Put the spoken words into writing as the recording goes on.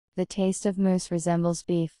The taste of moose resembles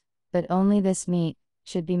beef, but only this meat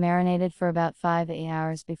should be marinated for about 5 to 8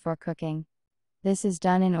 hours before cooking. This is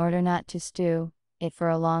done in order not to stew it for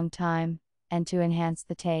a long time, and to enhance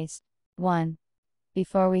the taste. 1.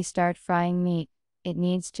 Before we start frying meat, it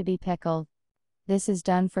needs to be pickled. This is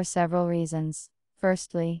done for several reasons.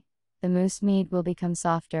 Firstly, the moose meat will become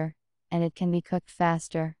softer, and it can be cooked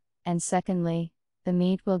faster. And secondly, the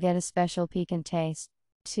meat will get a special piquant taste.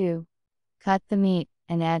 2. Cut the meat,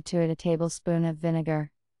 and add to it a tablespoon of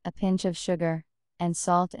vinegar, a pinch of sugar, and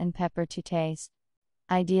salt and pepper to taste.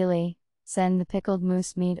 Ideally, send the pickled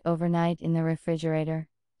moose meat overnight in the refrigerator,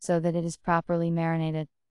 so that it is properly marinated.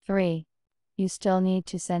 3. You still need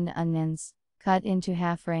to send onions, cut into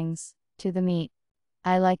half rings, to the meat.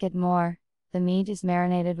 I like it more. The meat is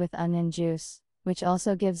marinated with onion juice, which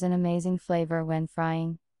also gives an amazing flavor when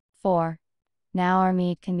frying. 4. Now our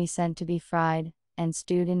meat can be sent to be fried, and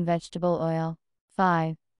stewed in vegetable oil.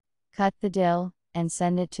 5. Cut the dill, and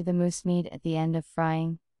send it to the moose meat at the end of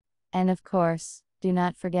frying. And of course, do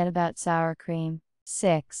not forget about sour cream.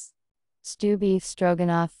 6. Stew beef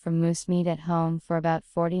stroganoff from moose meat at home for about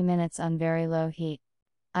 40 minutes on very low heat.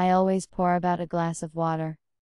 I always pour about a glass of water.